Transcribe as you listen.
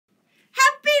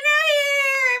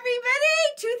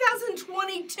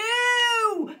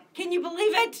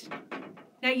it!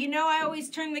 Now, you know I always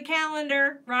turn the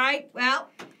calendar, right? Well,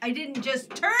 I didn't just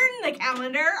turn the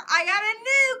calendar. I got a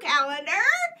new calendar,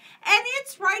 and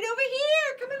it's right over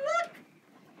here. Come and look.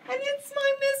 And it's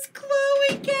my Miss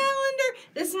Chloe calendar.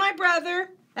 This is my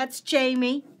brother. That's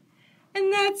Jamie.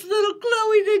 And that's little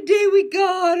Chloe the day we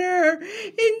got her.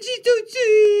 And she's so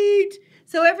sweet.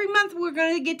 So every month we're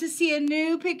going to get to see a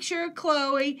new picture of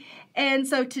Chloe. And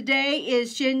so today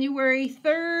is January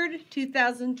 3rd,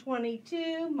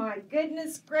 2022. My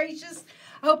goodness gracious.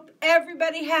 Hope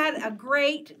everybody had a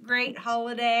great, great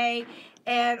holiday.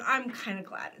 And I'm kind of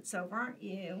glad it's over, aren't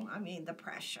you? I mean, the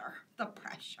pressure. The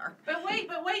pressure. But wait,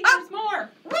 there's more.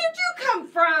 Where'd you come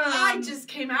from? I just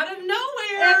came out of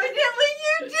nowhere. Evidently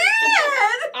you did.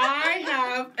 I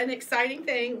have an exciting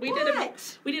thing. We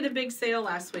did a big sale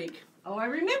last week. Oh, I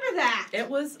remember that. It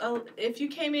was, if you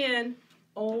came in,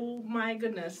 oh my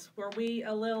goodness, were we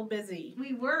a little busy.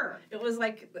 We were. It was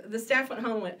like the staff went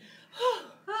home and went,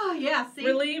 oh, yeah, see?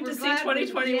 relieved to see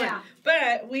 2021. Yeah.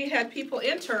 But we had people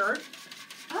enter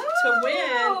to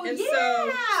win, and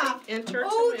so enter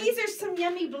to win. These are some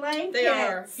yummy blankets. They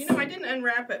are. You know, I didn't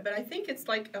unwrap it, but I think it's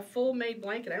like a full-made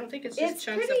blanket. I don't think it's just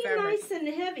chunks of fabric. It's pretty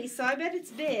nice and heavy, so I bet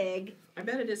it's big. I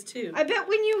bet it is too. I bet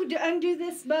when you undo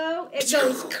this bow, it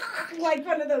goes like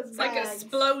one of those It's like an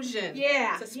explosion.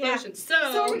 Yeah. It's an explosion.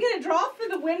 Yeah. So are we going to draw for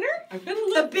the winner? I'm going to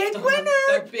look. The big winner?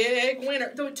 The big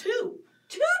winner. There were two.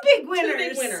 Two big winners. Two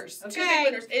big winners. Okay. Two big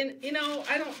winners. And, you know,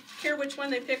 I don't care which one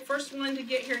they pick. First one to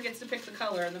get here gets to pick the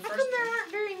color. And the How first come there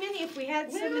aren't very many if we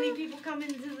had so many people come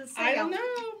into the sale? I don't know.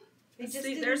 They just see,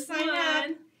 didn't there's sign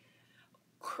one.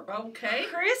 up. Okay.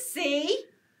 Chrissy.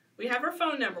 We have her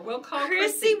phone number. We'll call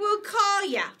Chrissy will call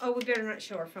ya. Oh, we better not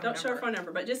show her phone number. Don't show her phone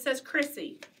number, but it just says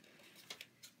Chrissy.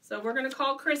 So we're going to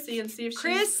call Chrissy and see if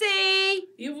Chrissy!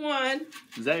 You've won.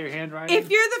 Is that your handwriting? If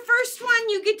you're the first one,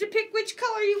 you get to pick which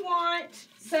color you want.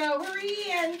 So hurry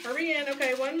in. Hurry in.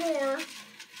 Okay, one more.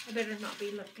 I better not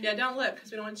be looking. Yeah, don't look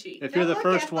because we don't want to cheat. If you're the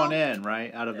first one in,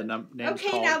 right, out of the names Okay,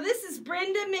 called. now this is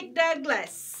Brenda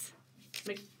McDouglas.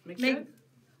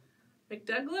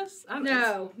 McDouglas?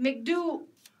 No, McDo.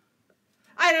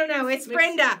 I don't know. It's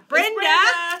Brenda.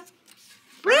 Brenda!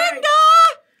 Brenda!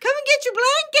 Come and get your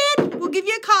blanket. We'll give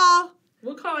you a call.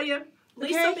 We'll call you.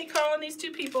 Lisa will be calling these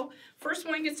two people. First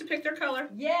one gets to pick their color.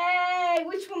 Yay!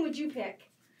 Which one would you pick?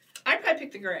 I'd probably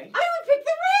pick the gray. I would pick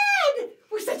the red.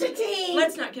 We're such a team.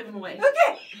 Let's not give them away.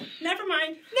 Okay. Never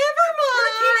mind. Never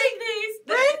mind. We're keeping these.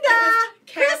 Brenda.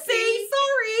 Chrissy.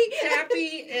 Sorry.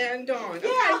 Cappy and Dawn. Okay.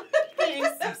 Yeah.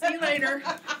 Thanks. See you later.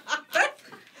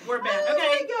 We're back. Oh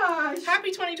Okay. my gosh. Happy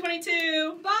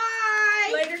 2022.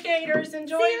 Bye. Later, Gators.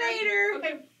 Enjoy. See you later.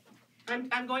 Okay.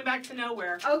 I'm going back to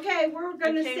nowhere. Okay, we're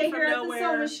going to stay here at the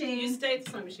sewing machine. You stay at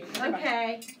the sewing machine.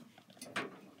 Okay.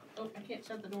 Oh, I can't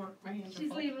shut the door. My hands are She's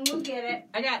full. leaving. We'll get it.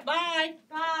 I got it. Bye.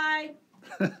 Bye.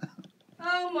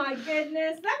 Oh my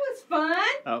goodness. That was fun.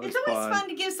 That was it's always fun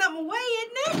to give something away,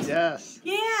 isn't it? Yes.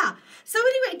 Yeah. So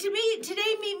anyway,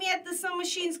 today Meet Me at the Sewing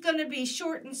Machine's going to be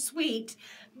short and sweet.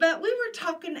 But we were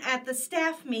talking at the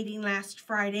staff meeting last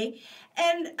Friday,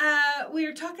 and we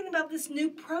were talking about this new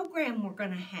program we're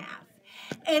going to have.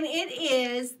 And it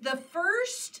is the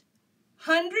first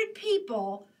 100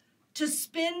 people to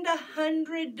spend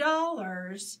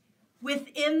 $100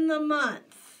 within the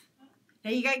month.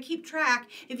 Now, you got to keep track.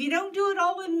 If you don't do it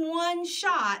all in one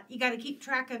shot, you got to keep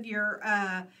track of your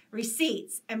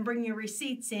receipts and bring your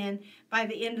receipts in by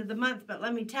the end of the month. But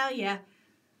let me tell you,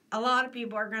 a lot of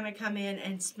people are going to come in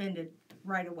and spend it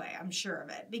right away. I'm sure of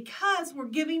it. Because we're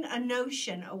giving a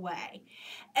notion away.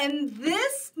 And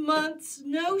this month's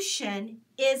notion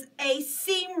is a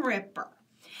seam ripper.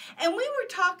 And we were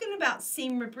talking about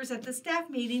seam rippers at the staff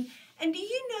meeting. And do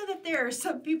you know that there are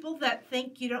some people that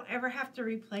think you don't ever have to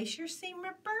replace your seam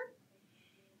ripper?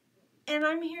 And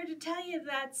I'm here to tell you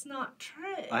that's not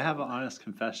true. I have an honest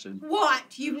confession. What?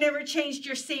 You've never changed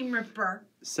your seam ripper?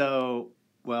 So,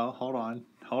 well, hold on.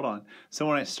 So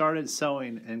when I started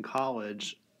sewing in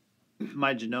college,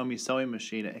 my Janome sewing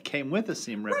machine, it came with a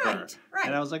seam ripper. Right.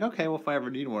 And I was like, okay, well, if I ever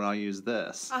need one, I'll use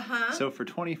this. Uh-huh. So for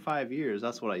 25 years,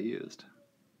 that's what I used.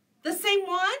 The same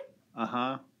one?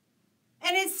 Uh-huh.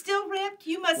 And it's still ripped?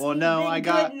 You must Well, have no, been I good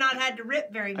got- and not had to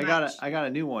rip very much. I got a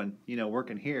new one,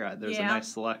 working here. There's a Yeah. nice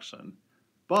selection.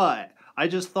 But I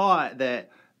just thought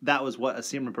that was what a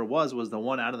seam ripper was the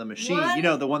one out of the machine.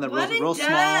 The one that was real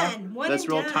small. That's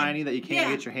real tiny that you can't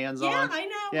get your hands on. Yeah, I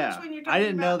know which one you're talking about. I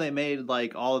didn't know they made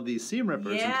like all of these seam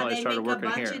rippers until I started working here.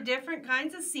 Yeah, they make a bunch of different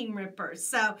kinds of seam rippers.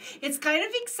 So it's kind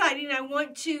of exciting. I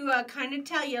want to kind of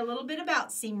tell you a little bit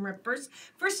about seam rippers.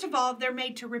 First of all, they're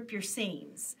made to rip your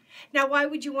seams. Now, why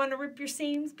would you want to rip your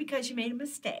seams? Because you made a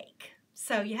mistake.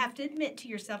 So you have to admit to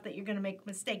yourself that you're going to make a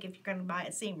mistake if you're going to buy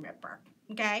a seam ripper,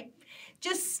 okay?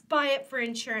 Just buy it for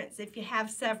insurance. If you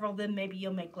have several, then maybe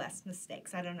you'll make less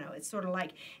mistakes. I don't know. It's sort of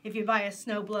like if you buy a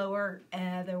snow blower,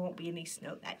 there won't be any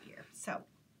snow that year. So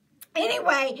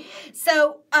anyway,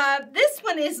 so this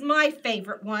one is my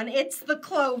favorite one. It's the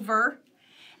Clover.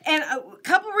 And a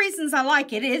couple reasons I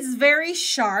like it. It is very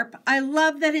sharp. I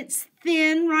love that it's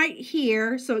thin right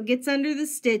here, so it gets under the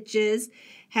stitches.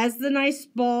 Has the nice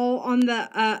ball on the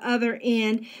other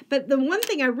end. But the one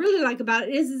thing I really like about it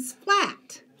is it's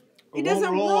flat. It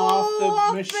doesn't roll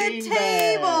off the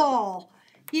table.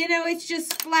 You know, it's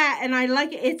just flat, and I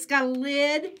like it. It's got a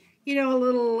lid, you know, a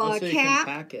little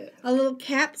cap. A little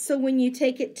cap, so when you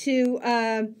take it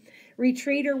to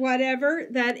retreat or whatever,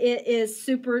 that it is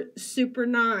super, super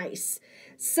nice.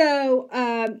 So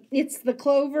it's the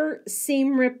Clover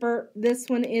Seam Ripper. This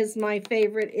one is my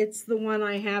favorite. It's the one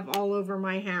I have all over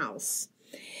my house.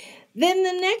 Then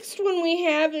the next one we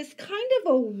have is kind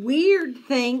of a weird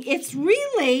thing. It's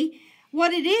really,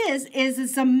 what it is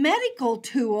it's a medical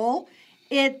tool.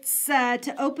 It's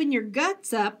to open your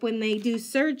guts up when they do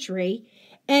surgery.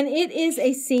 And it is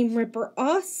a seam ripper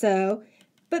also,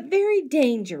 but very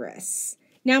dangerous.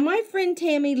 Now, my friend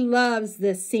Tammy loves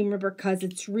this seam ripper because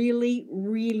it's really,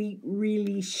 really,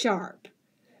 really sharp.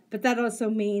 But that also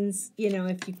means, you know,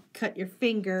 if you cut your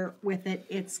finger with it,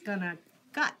 it's going to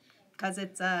cut because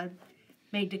it's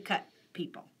made to cut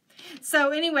people. So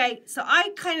anyway, so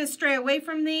I kind of stray away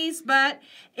from these, but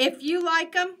if you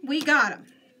like them, we got them.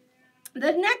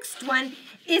 The next one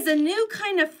is a new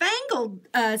kind of fangled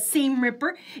seam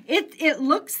ripper. It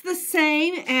looks the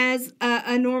same as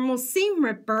a normal seam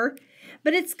ripper,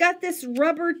 but it's got this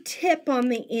rubber tip on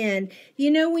the end.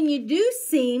 You know, when you do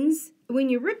seams, when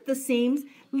you rip the seams,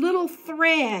 little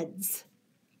threads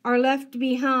are left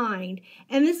behind.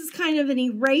 And this is kind of an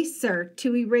eraser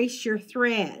to erase your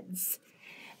threads.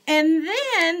 And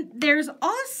then there's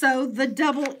also the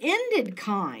double-ended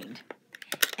kind.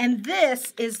 And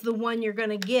this is the one you're going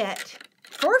to get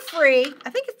for free.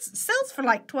 I think it sells for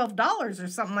like $12 or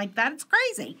something like that. It's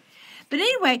crazy. But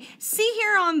anyway, see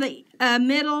here on the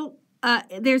middle,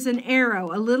 there's an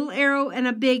arrow, a little arrow and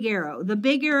a big arrow. The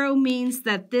big arrow means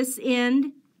that this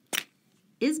end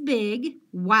is big.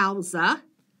 Wowza.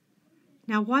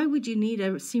 Now, why would you need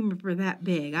a seam ripper that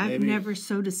big? I've never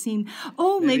sewed a seam.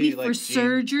 Oh, maybe like for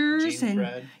sergers and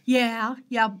thread. Yeah,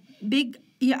 big.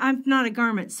 Yeah, I'm not a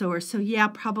garment sewer, so yeah,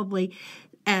 probably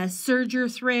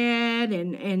serger thread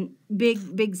and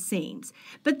big seams.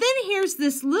 But then here's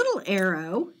this little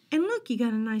arrow, and look, you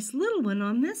got a nice little one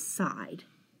on this side.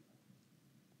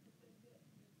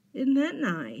 Isn't that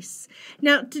nice?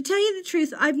 Now, to tell you the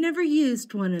truth, I've never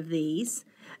used one of these.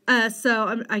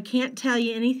 So I can't tell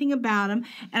you anything about them,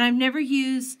 and I've never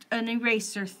used an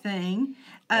eraser thing.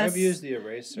 I've used the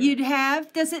eraser. You'd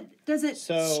have? Does it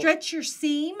stretch your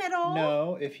seam at all?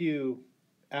 No.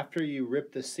 After you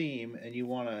rip the seam and you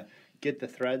want to get the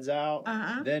threads out,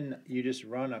 then you just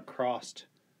run across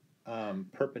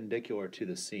perpendicular to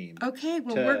the seam. Okay.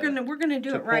 Well, we're gonna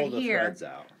do it right here. To pull the threads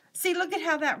out. See, look at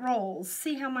how that rolls.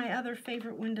 See how my other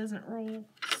favorite one doesn't roll.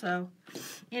 So,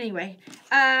 anyway.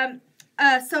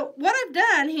 So what I've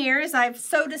done here is I've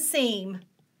sewed a seam,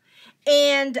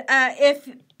 and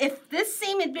if this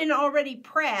seam had been already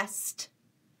pressed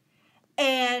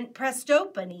and pressed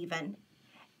open even,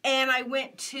 and I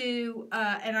went to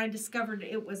and I discovered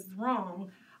it was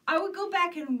wrong, I would go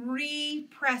back and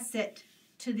re-press it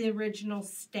to the original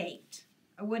state.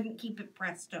 I wouldn't keep it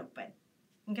pressed open.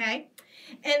 Okay,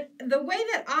 and the way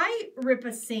that I rip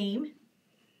a seam.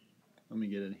 Let me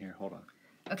get in here. Hold on.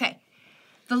 Okay.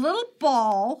 The little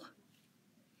ball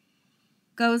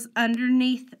goes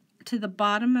underneath to the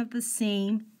bottom of the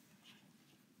seam,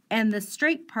 and the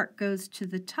straight part goes to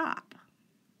the top.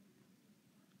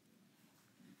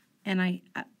 And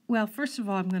well, first of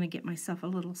all, I'm going to get myself a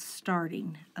little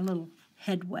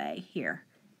headway here.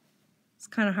 It's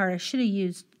kind of hard. I should have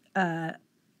used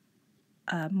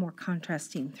more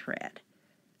contrasting thread,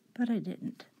 but I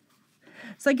didn't.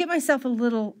 So I get myself a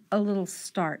little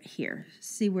start here.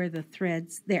 See where the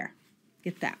threads, there,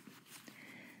 get that.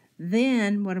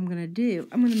 Then what I'm going to do,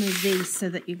 I'm going to move these so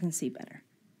that you can see better.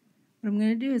 What I'm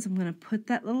going to do is I'm going to put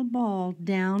that little ball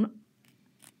down,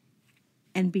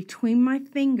 and between my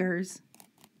fingers,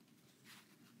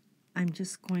 I'm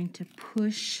just going to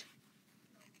push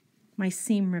my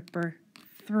seam ripper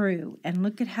through, and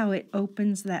look at how it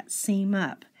opens that seam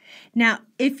up. Now,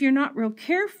 if you're not real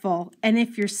careful, and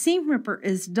if your seam ripper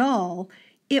is dull,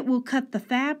 it will cut the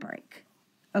fabric,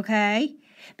 okay?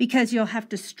 Because you'll have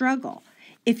to struggle.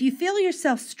 if you feel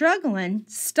yourself struggling,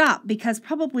 stop, because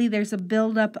probably there's a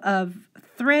buildup of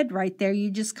thread right there.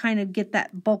 You just kind of get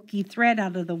that bulky thread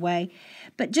out of the way.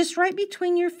 But just right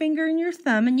between your finger and your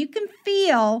thumb, and you can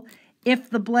feel if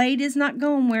the blade is not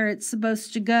going where it's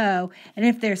supposed to go. And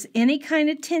if there's any kind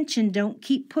of tension, don't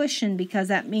keep pushing, because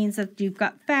that means that you've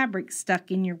got fabric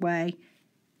stuck in your way.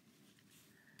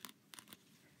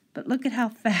 But look at how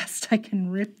fast I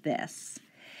can rip this.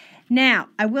 Now,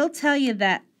 I will tell you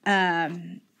that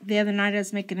the other night I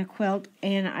was making a quilt,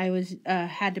 and I was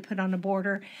had to put on a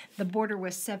border. The border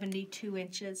was 72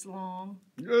 inches long.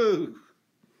 Ooh.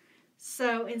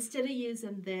 So instead of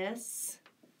using this,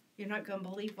 you're not going to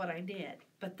believe what I did.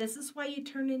 But this is why you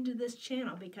turn into this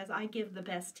channel, because I give the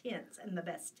best hints and the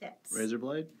best tips. Razor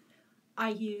blade? I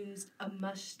used a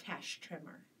mustache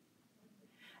trimmer.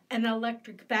 An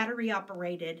electric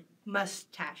battery-operated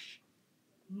mustache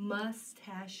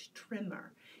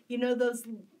trimmer. You know those,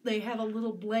 they have a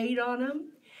little blade on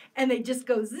them, and they just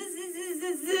go zzz, zzz,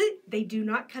 zzz, zzz. They do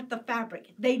not cut the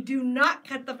fabric. They do not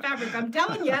cut the fabric. I'm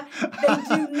telling you, they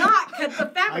do not cut the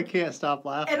fabric. I can't stop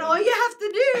laughing. And all you have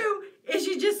to do is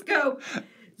you just go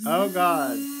zzz, oh,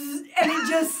 God. And it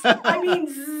just, I mean,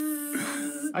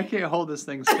 zzz. I can't hold this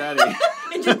thing steady.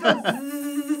 It just goes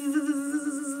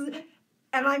zzz.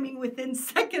 And I mean, within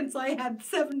seconds, I had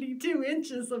 72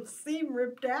 inches of seam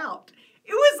ripped out.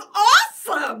 It was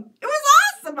awesome. It was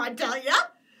awesome, I tell you.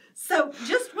 So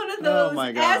just one of those,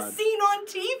 as seen on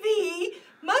TV,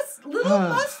 little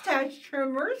mustache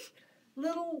trimmers,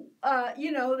 little,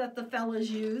 you know, that the fellas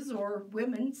use, or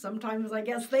women. Sometimes I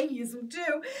guess they use them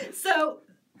too. So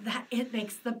that it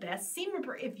makes the best seam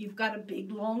ripper if you've got a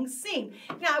big, long seam.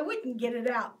 Now, I wouldn't get it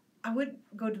out. I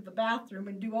wouldn't go to the bathroom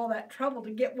and do all that trouble to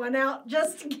get one out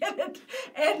just to get it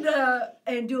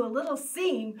and do a little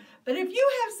seam. But if you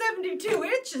have 72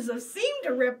 inches of seam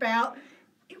to rip out,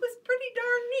 it was pretty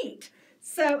darn neat.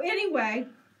 So anyway,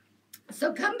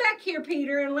 so come back here,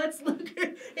 Peter, and let's look.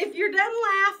 If you're done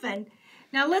laughing,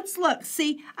 now let's look.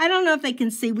 See, I don't know if they can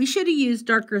see. We should have used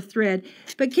darker thread,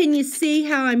 but can you see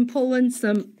how I'm pulling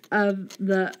some of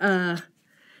the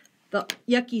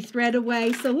yucky thread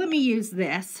away? So let me use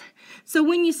this. So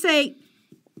when you say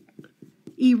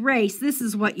erase, this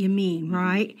is what you mean,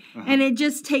 right? And it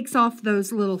just takes off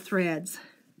those little threads.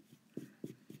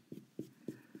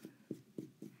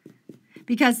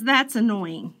 Because that's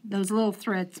annoying. Those little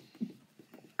threads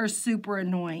are super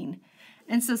annoying.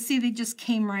 And so see, they just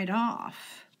came right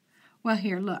off. Well,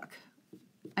 here, look.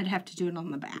 I'd have to do it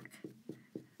on the back,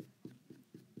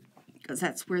 because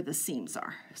that's where the seams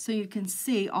are. So you can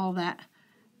see all that.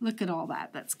 Look at all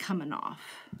that that's coming off.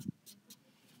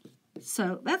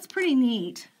 So that's pretty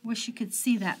neat. Wish you could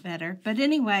see that better. But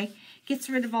anyway, gets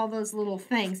rid of all those little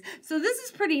things. So this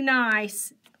is pretty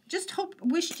nice. Just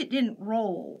wished it didn't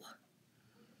roll.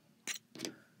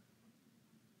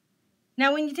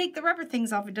 Now when you take the rubber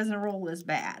things off, it doesn't roll as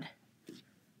bad.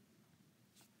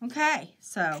 Okay,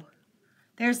 so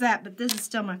there's that, but this is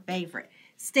still my favorite.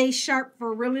 Stays sharp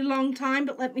for a really long time,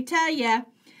 but let me tell you,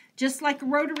 just like a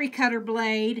rotary cutter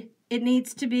blade, it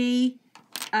needs to be,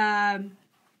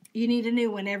 you need a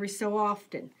new one every so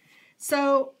often.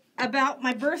 So about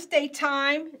my birthday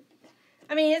time,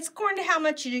 I mean, it's according to how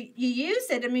much you use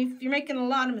it. I mean, if you're making a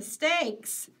lot of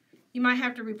mistakes, you might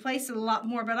have to replace it a lot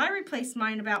more, but I replace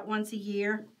mine about once a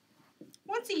year.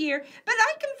 Once a year. But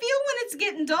I can feel when it's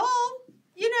getting dull.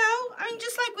 You know, I mean,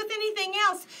 just like with anything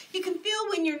else, you can feel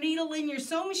when your needle in your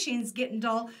sewing machine is getting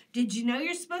dull. Did you know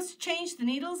you're supposed to change the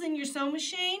needles in your sewing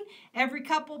machine every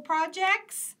couple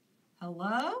projects?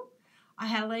 Hello? I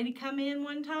had a lady come in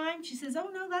one time. She says, "Oh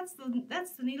no, that's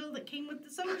the needle that came with the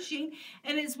sewing machine,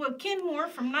 and it's what Kenmore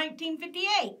from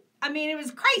 1958." I mean, it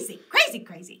was crazy, crazy,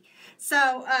 crazy.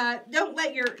 So don't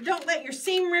let your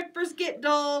seam rippers get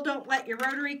dull. Don't let your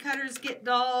rotary cutters get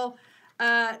dull.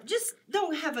 Just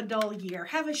don't have a dull year.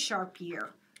 Have a sharp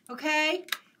year, okay?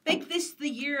 Make this the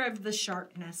year of the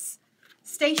sharpness.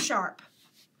 Stay sharp.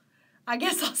 I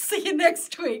guess I'll see you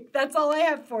next week. That's all I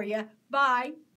have for you. Bye.